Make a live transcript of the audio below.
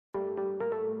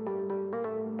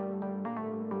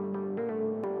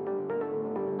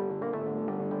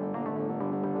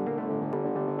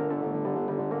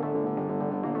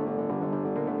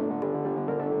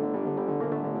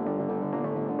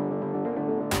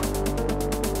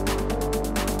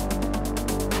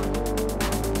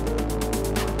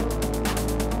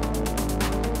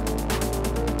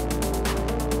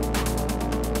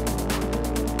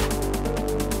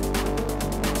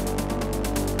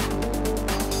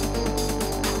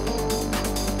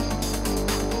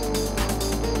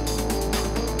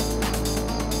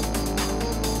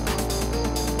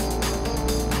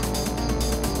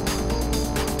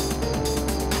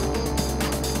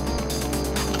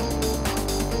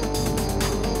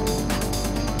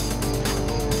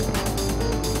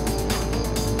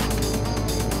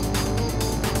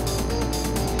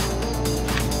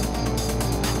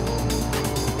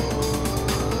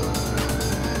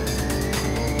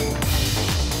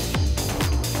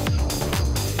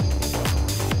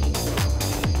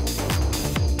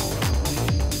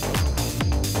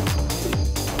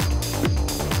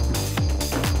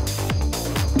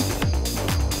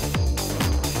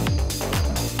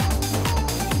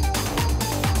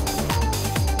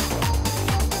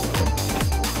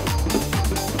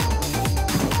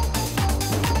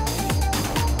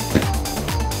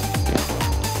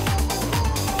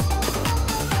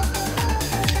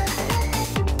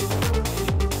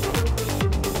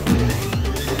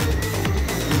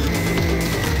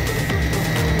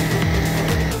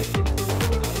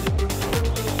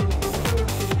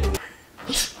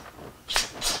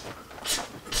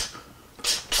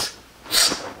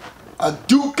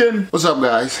Hadouken! What's up,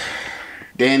 guys?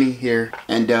 Danny here,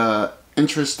 and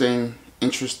interesting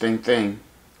thing.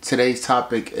 Today's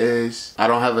topic is, I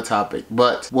don't have a topic,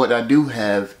 but what I do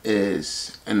have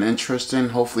is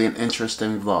hopefully an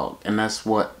interesting vlog, and that's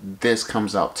what this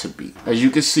comes out to be. As you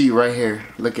can see right here,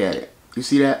 look at it. You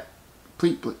see that?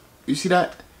 Please, you see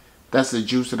that? That's the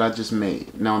juice that I just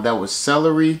made. Now that was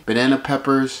celery, banana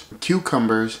peppers,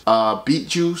 cucumbers, beet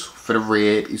juice for the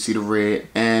red, you see the red,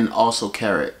 and also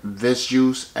carrot. This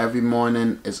juice every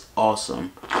morning is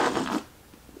awesome.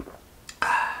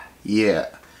 Yeah.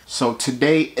 So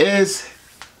today is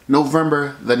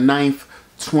November the 9th,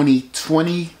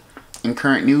 2020. In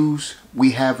current news,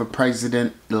 we have a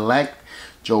president-elect,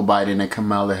 Joe Biden and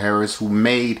Kamala Harris, who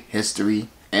made history.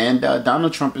 And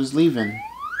Donald Trump is leaving.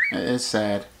 It's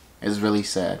sad. It's really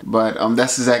sad. But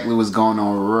that's exactly what's going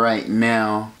on right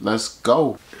now. Let's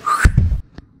go.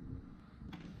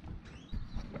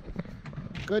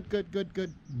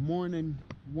 Good morning,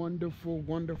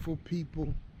 wonderful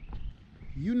people.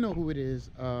 You know who it is.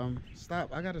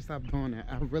 Stop. I gotta stop doing that.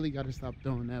 I really gotta stop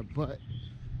doing that. But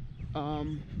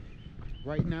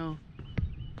right now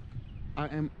I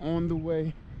am on the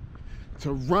way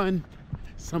to run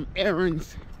some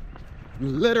errands.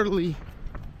 Literally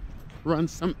run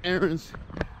some errands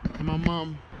for my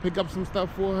mom, pick up some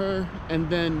stuff for her, and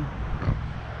then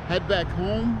head back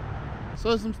home. So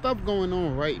there's some stuff going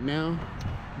on right now,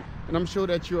 and I'm sure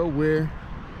that you're aware.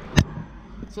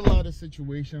 It's a lot of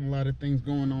situation, a lot of things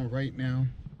going on right now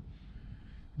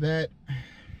that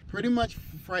pretty much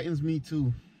frightens me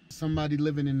too. Somebody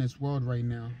living in this world right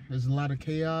now. There's a lot of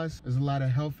chaos, there's a lot of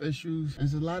health issues,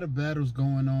 there's a lot of battles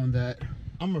going on that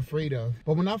I'm afraid of.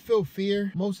 But when I feel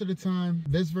fear, most of the time,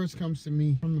 this verse comes to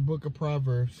me from the book of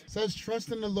Proverbs. It says,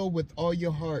 trust in the Lord with all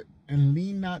your heart and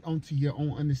lean not unto your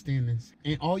own understandings.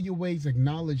 In all your ways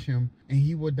acknowledge him, and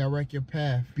he will direct your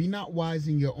path. Be not wise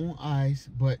in your own eyes,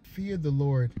 but fear the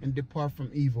Lord and depart from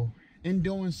evil. In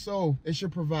doing so, it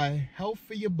should provide health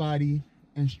for your body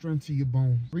and strength to your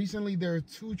bones. Recently, there are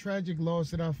two tragic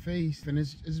losses that I faced, and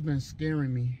it's been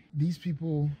scaring me. These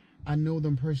people, I know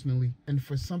them personally, and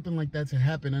for something like that to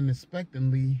happen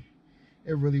unexpectedly,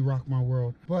 it really rocked my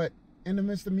world. But in the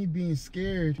midst of me being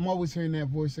scared, I'm always hearing that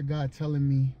voice of God telling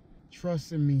me,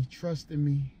 trust in me, trust in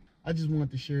me. I just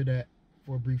wanted to share that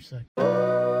for a brief second.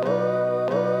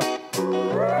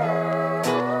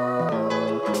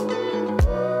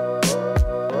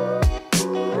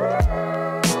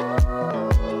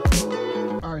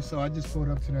 So I just pulled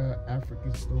up to the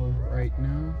African store right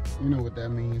now. You know what that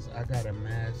means. I got a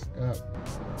mask up.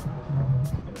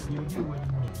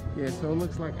 Yeah, so it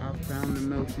looks like I found the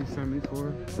milk she sent me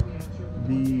for.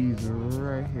 These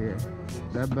right here.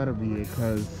 That better be it,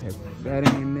 because if that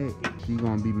ain't it, she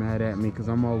gonna be mad at me, because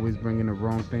I'm always bringing the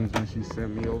wrong things when she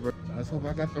sent me over. Let's hope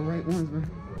I got the right ones, man.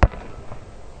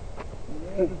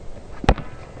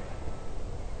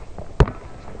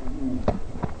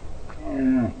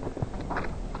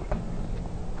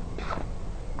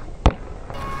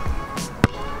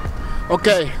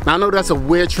 Okay, now I know that's a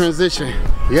weird transition.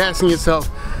 You're asking yourself,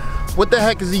 what the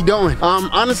heck is he doing?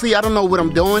 Honestly, I don't know what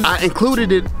I'm doing. I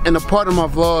included it in a part of my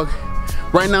vlog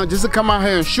right now just to come out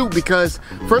here and shoot, because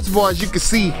first of all, as you can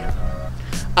see,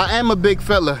 I am a big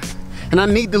fella and I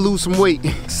need to lose some weight.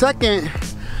 Second,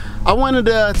 I wanted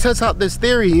to test out this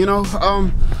theory, you know.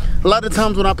 A lot of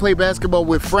times when I play basketball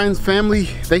with friends, family,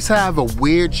 they say I have a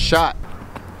weird shot.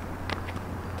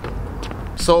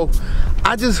 So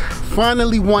I just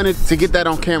finally wanted to get that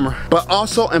on camera, but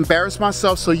also embarrass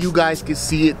myself so you guys can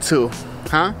see it too.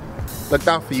 Huh? Look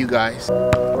out for you guys.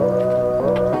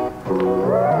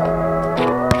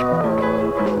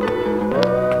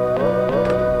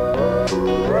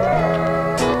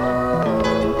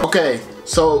 Okay,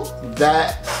 so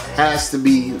that has to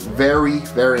be very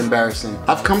embarrassing.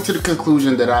 I've come to the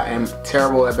conclusion that I am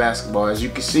terrible at basketball. As you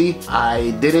can see,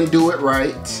 I didn't do it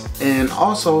right, and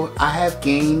also I have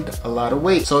gained a lot of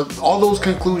weight. So all those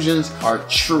conclusions are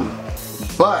true,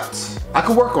 but I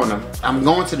could work on them. I'm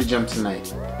going to the gym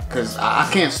tonight, because I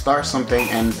can't start something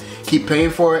and keep paying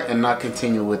for it and not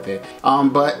continue with it.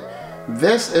 But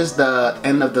this is the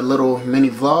end of the little mini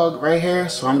vlog right here,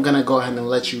 so I'm gonna go ahead and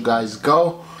let you guys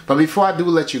go. But before I do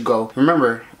let you go,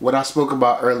 remember what I spoke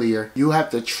about earlier. You have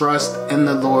to trust in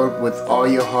the Lord with all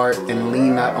your heart and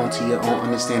lean not onto your own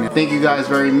understanding. Thank you guys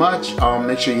very much.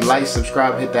 Make sure you like,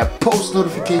 subscribe, hit that post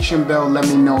notification bell. Let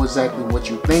me know exactly what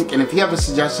you think. And if you have a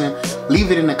suggestion,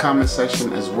 leave it in the comment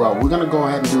section as well. We're going to go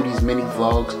ahead and do these mini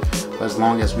vlogs for as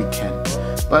long as we can.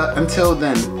 But until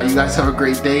then, you guys have a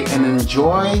great day and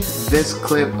enjoy this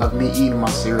clip of me eating my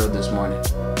cereal this morning.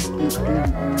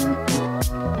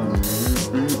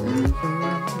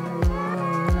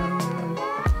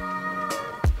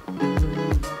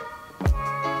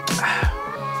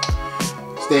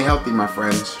 Stay healthy, my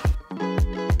friends.